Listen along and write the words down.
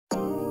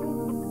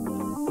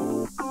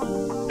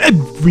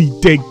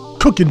everyday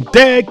cooking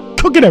dad,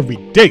 cooking every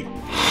day.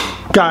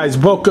 Guys,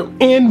 welcome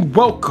and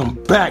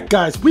welcome back.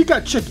 Guys, we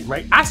got chicken,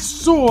 right? I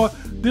saw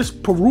this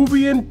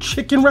Peruvian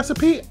chicken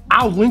recipe.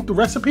 I'll link the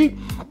recipe.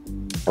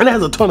 And it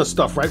has a ton of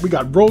stuff, right? We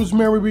got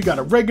rosemary, we got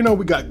oregano,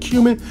 we got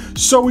cumin,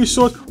 soy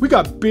sauce, we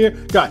got beer.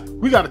 Guys,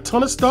 we got a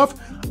ton of stuff.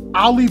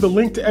 I'll leave a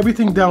link to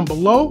everything down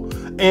below.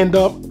 And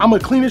I'm gonna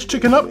clean this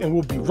chicken up and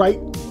we'll be right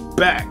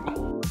back.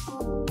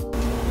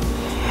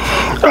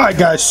 All right,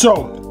 guys,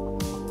 so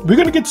we're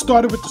gonna get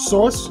started with the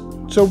sauce.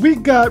 So we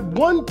got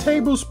 1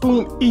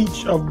 tablespoon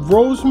each of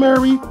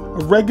rosemary,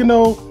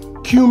 oregano,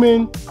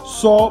 cumin,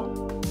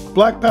 salt,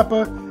 black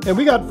pepper, and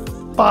we got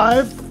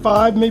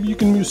five, maybe you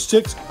can use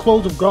 6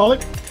 cloves of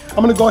garlic. I'm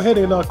gonna go ahead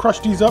and crush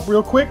these up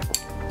real quick.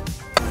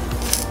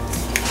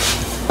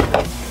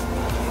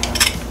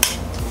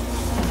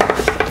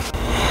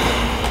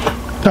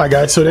 All right,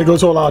 guys, so there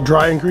goes all our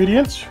dry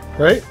ingredients,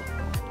 right?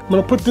 I'm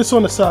gonna put this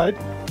on the side.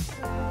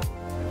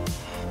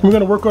 We're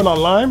gonna work on our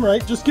lime,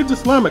 right? Just give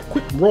this lime a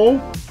quick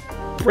roll,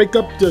 break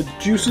up the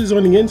juices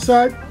on the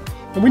inside,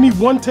 and we need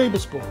 1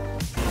 tablespoon.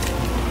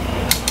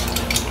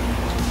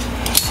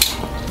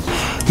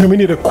 And we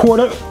need a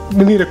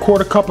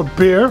quarter cup of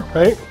beer,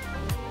 right?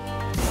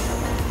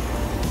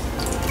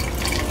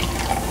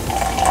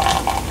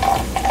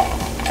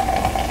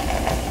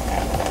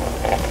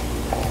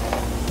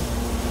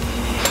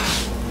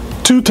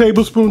 Two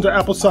tablespoons of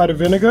apple cider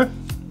vinegar.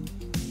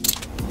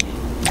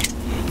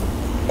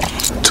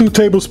 2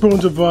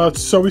 tablespoons of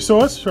soy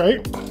sauce,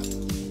 right?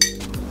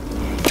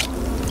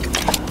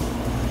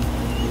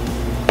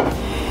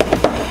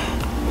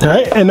 All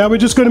right, and now we're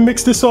just gonna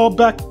mix this all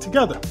back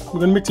together.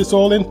 We're gonna mix this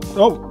all in.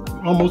 Oh,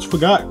 almost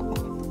forgot.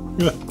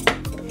 Yeah.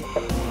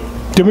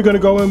 Then we're gonna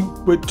go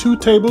in with 2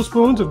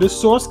 tablespoons of this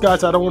sauce.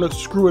 Guys, I don't wanna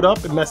screw it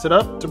up and mess it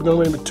up. So we're gonna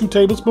go in with 2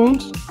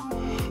 tablespoons.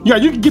 Yeah,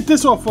 you can get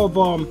this off of,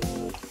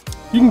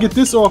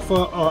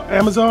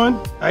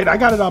 Amazon. Right, I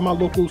got it at my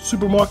local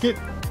supermarket.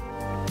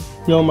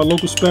 You know, my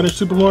local Spanish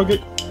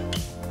supermarket.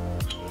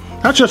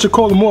 Actually, I should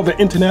call it more of an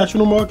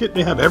international market.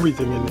 They have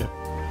everything in there.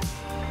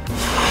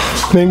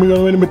 Then we're going to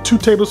go in with 2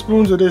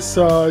 tablespoons of this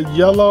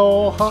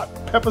yellow hot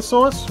pepper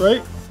sauce,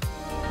 right?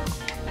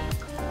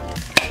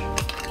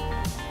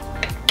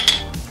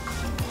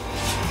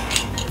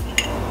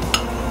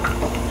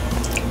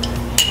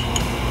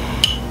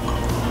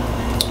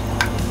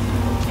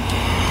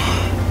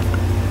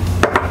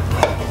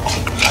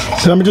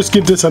 So let me just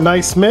give this a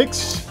nice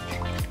mix.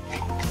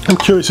 I'm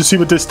curious to see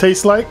what this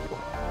tastes like.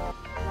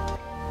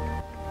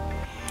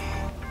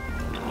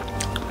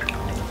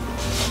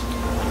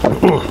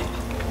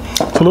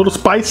 It's a little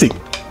spicy.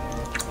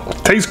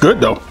 Tastes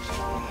good though.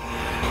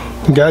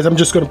 And guys, I'm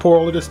just gonna pour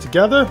all of this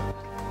together.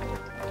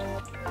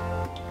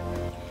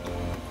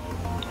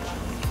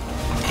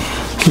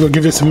 We're gonna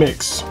give this a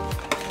mix.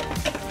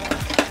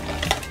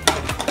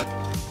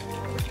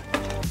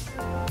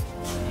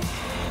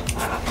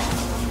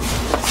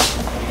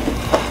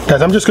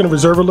 Guys, I'm just gonna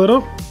reserve a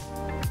little.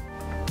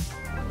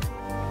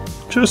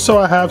 Just so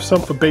I have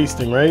some for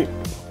basting, right?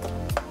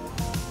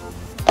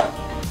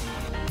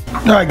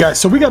 All right, guys,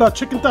 so we got our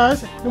chicken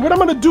thighs. And what I'm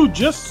gonna do,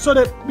 just so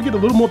that we get a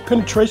little more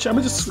penetration, I'm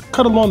gonna just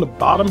cut along the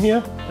bottom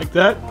here, like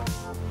that.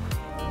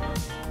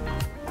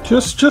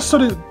 Just so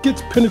that it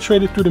gets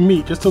penetrated through the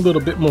meat, just a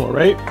little bit more,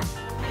 right?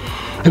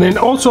 And then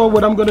also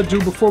what I'm gonna do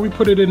before we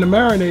put it in the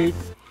marinade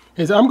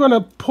is I'm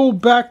gonna pull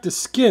back the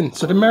skin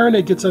so the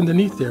marinade gets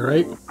underneath there,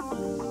 right?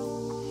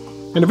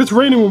 And if it's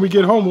raining when we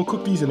get home, we'll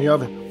cook these in the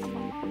oven.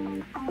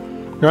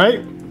 All right?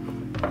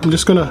 I'm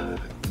just gonna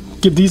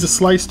give these a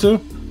slice too,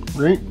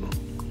 right?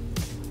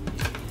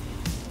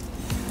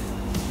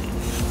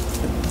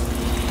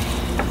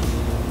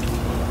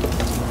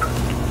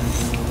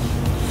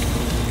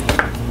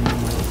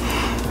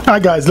 All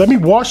right, guys, let me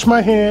wash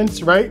my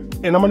hands, right?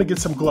 And I'm gonna get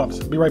some gloves.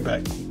 Be right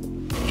back.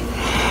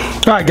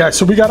 All right, guys,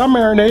 so we got our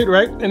marinade,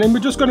 right? And then we're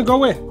just gonna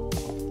go in.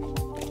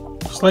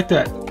 Just like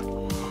that.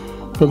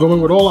 We'll go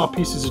in with all our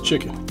pieces of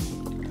chicken.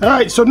 All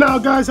right, so now,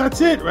 guys, that's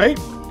it, right?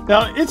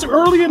 Now, it's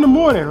early in the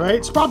morning, right?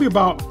 It's probably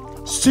about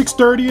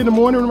 6:30 in the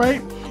morning,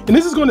 right? And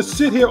this is gonna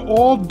sit here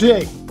all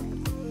day,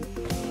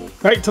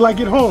 right, till I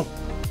get home.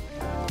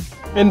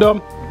 And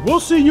we'll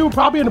see you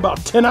probably in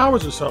about 10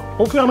 hours or so.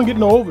 Hopefully I don't get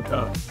no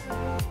overtime.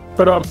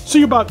 But see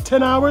you about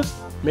 10 hours,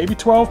 maybe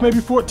 12, maybe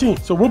 14.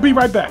 So we'll be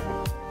right back.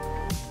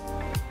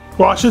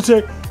 Well, I should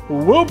say,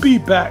 we'll be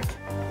back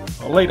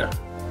later.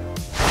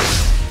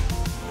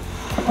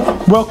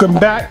 Welcome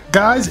back,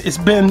 guys. It's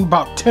been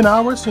about 10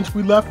 hours since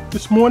we left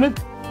this morning.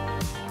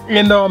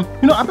 And,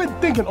 you know, I've been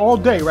thinking all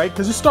day, right?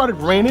 Because it started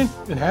raining.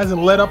 It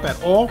hasn't let up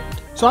at all.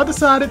 So I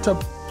decided to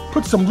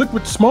put some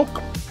liquid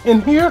smoke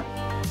in here.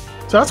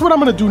 So that's what I'm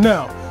going to do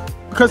now.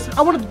 Because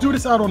I wanted to do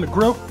this out on the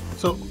grill.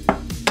 So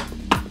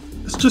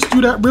let's just do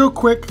that real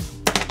quick.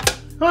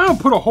 I don't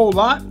put a whole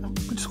lot.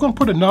 We're just going to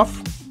put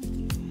enough.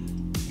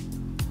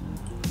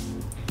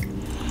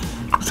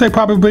 I'd say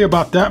probably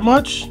about that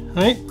much,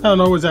 right? I don't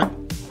know, was that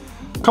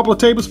a couple of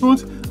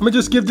tablespoons? I'm gonna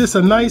just give this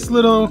a nice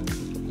little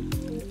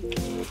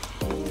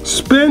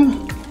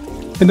spin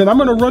And then I'm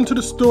gonna run to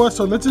the store,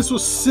 so let this will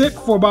sit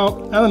for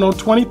about, I don't know,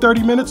 20,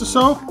 30 minutes or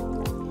so.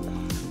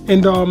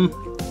 And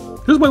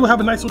this way we'll have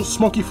a nice little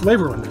smoky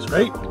flavor on this,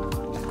 right?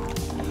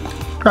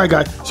 All right,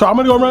 guys, so I'm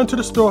gonna go run to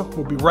the store.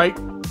 We'll be right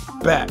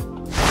back. All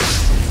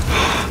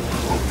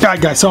right,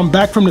 guys, so I'm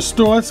back from the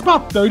store. It's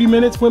about 30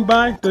 minutes went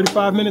by,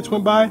 35 minutes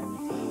went by.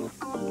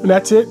 And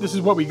that's it, this is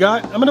what we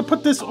got. I'm gonna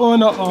put this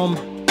on a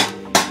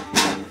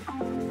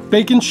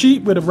baking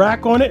sheet with a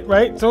rack on it,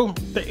 right? So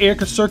the air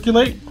can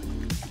circulate.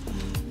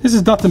 This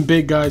is nothing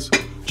big, guys.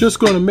 Just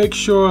gonna make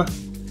sure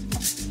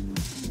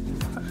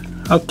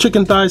our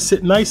chicken thighs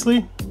sit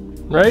nicely,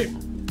 right?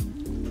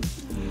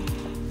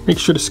 Make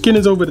sure the skin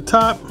is over the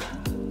top.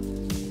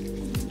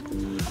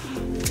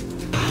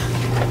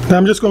 Now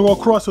I'm just gonna go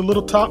across a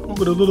little top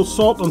with a little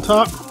salt on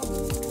top.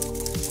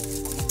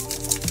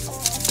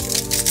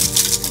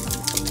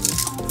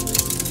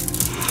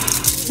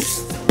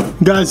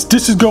 Guys,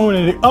 this is going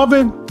in the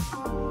oven,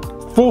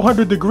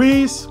 400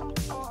 degrees,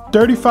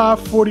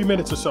 35, 40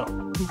 minutes or so.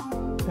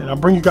 And I'll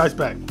bring you guys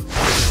back.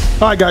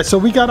 All right, guys, so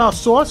we got our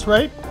sauce,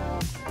 right?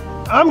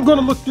 I'm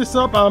gonna look this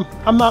up. I'm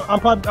not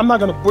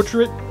gonna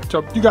butcher it,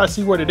 so you guys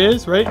see what it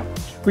is, right?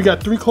 We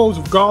got 3 cloves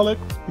of garlic,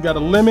 we got a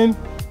lemon,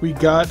 we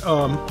got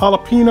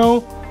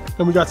jalapeno,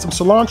 and we got some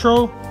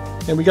cilantro,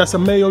 and we got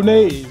some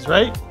mayonnaise,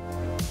 right?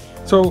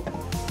 So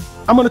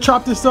I'm gonna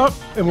chop this up,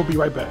 and we'll be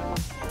right back.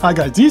 All right,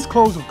 guys, these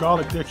cloves of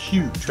garlic, they're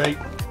huge, right?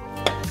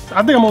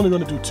 I think I'm only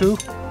gonna do 2.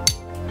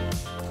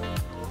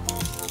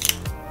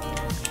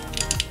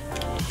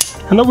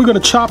 I know we're gonna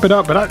chop it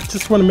up, but I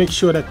just wanna make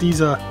sure that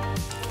these are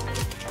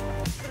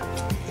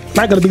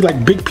not gonna be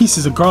like big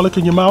pieces of garlic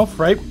in your mouth,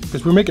 right?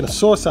 Because we're making a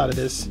sauce out of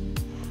this,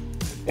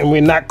 and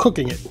we're not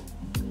cooking it.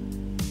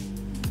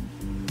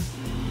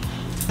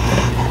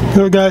 You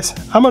know, guys,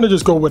 I'm gonna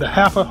just go with a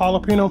half a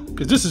jalapeno,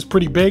 because this is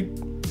pretty big.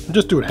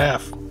 Just do it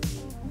half.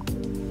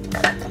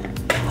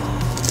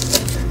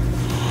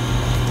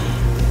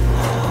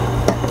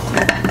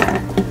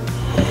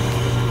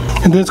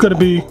 And then it's gonna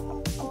be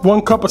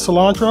 1 cup of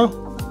cilantro,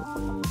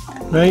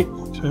 right?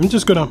 So I'm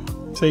just gonna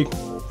say,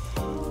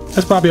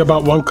 that's probably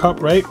about 1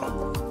 cup, right?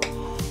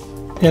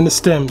 And the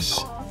stems,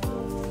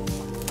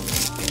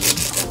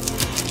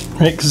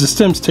 right? Because the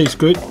stems taste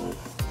good.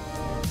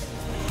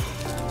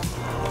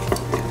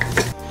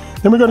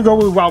 Then we're gonna go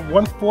with about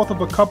 1/4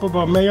 of a cup of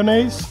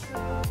mayonnaise.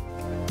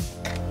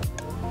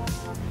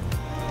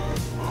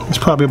 It's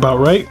probably about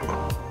right.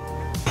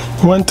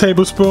 1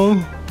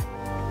 tablespoon.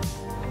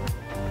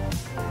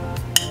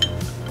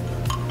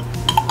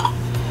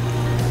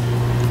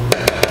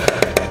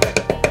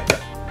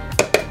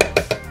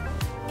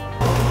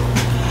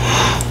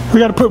 We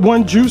gotta put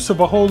 1 juice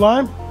of a whole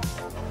lime.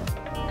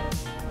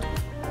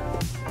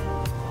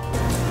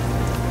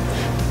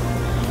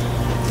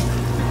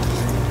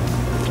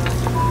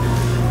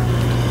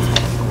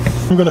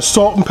 I'm gonna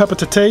salt and pepper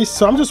to taste.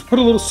 So I'm just put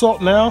a little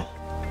salt now.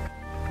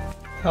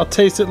 I'll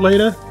taste it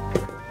later.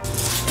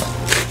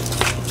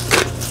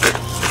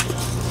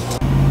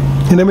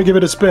 And then we give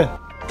it a spin.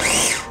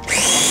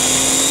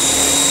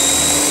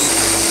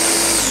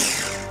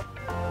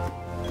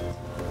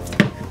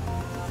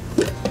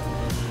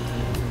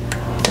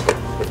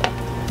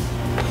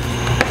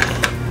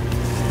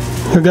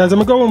 Now guys, I'm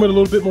gonna go in with a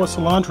little bit more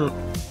cilantro.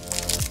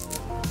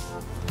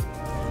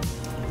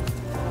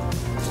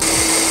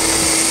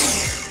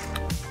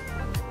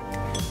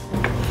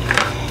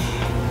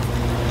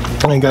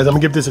 Alright guys, I'm gonna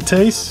give this a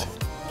taste.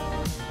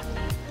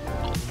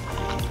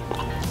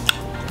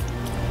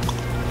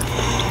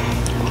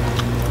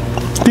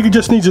 I think it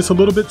just needs just a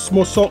little bit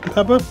more salt and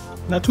pepper,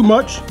 not too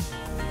much.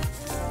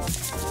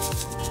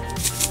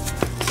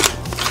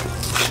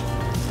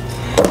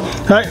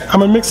 Alright, I'm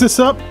gonna mix this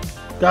up.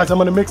 Guys, I'm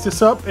gonna mix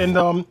this up, and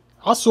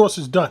our sauce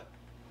is done.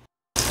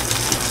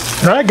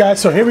 All right, guys,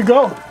 so here we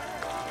go.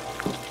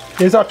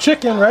 Here's our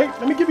chicken, right?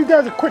 Let me give you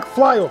guys a quick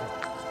flyover.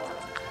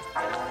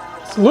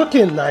 It's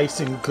looking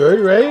nice and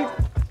good, right?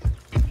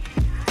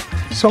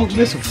 So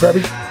this is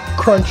very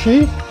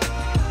crunchy,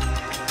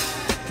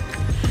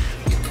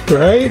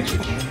 right?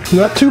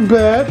 Not too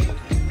bad.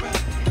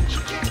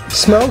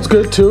 Smells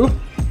good too.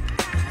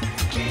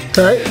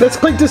 All right, let's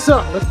plate this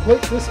up. Let's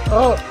plate this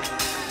up.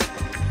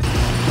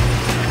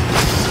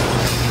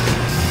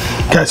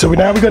 Okay, so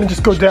now we're gonna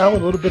just go down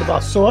with a little bit of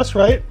our sauce,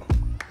 right?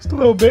 Just a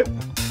little bit.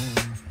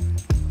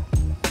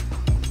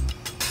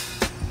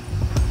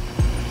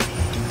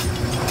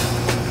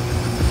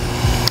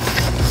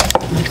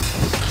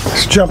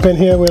 Let's jump in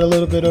here with a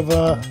little bit of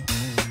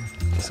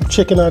some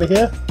chicken out of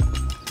here.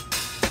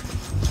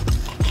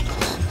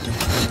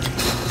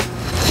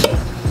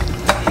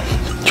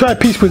 Try a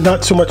piece with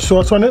not so much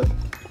sauce on it.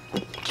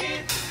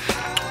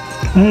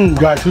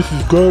 Guys, this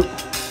is good.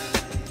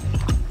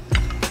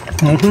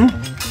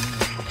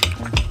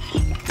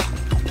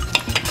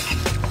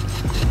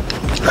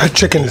 That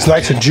chicken is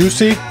nice and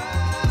juicy.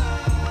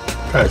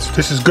 Guys,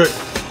 this is good.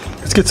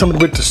 Let's get some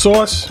with the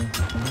sauce.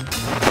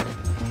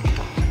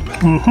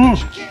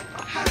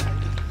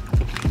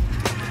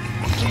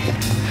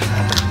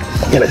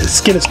 Yeah, the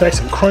skin is nice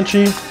and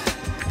crunchy.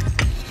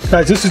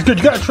 Guys, this is good.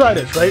 You gotta try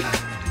this, right?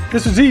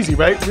 This is easy,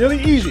 right?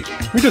 Really easy.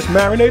 We just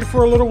marinate it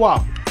for a little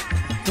while.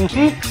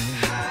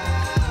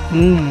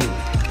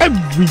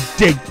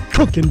 Everyday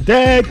cooking,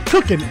 Dad.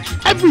 Cooking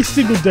every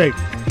single day.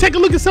 Take a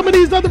look at some of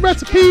these other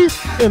recipes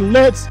and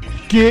let's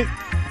get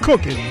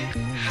cooking.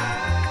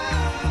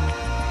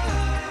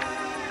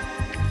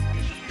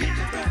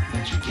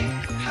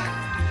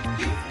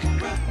 You can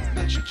run,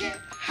 but you can't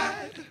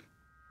hide.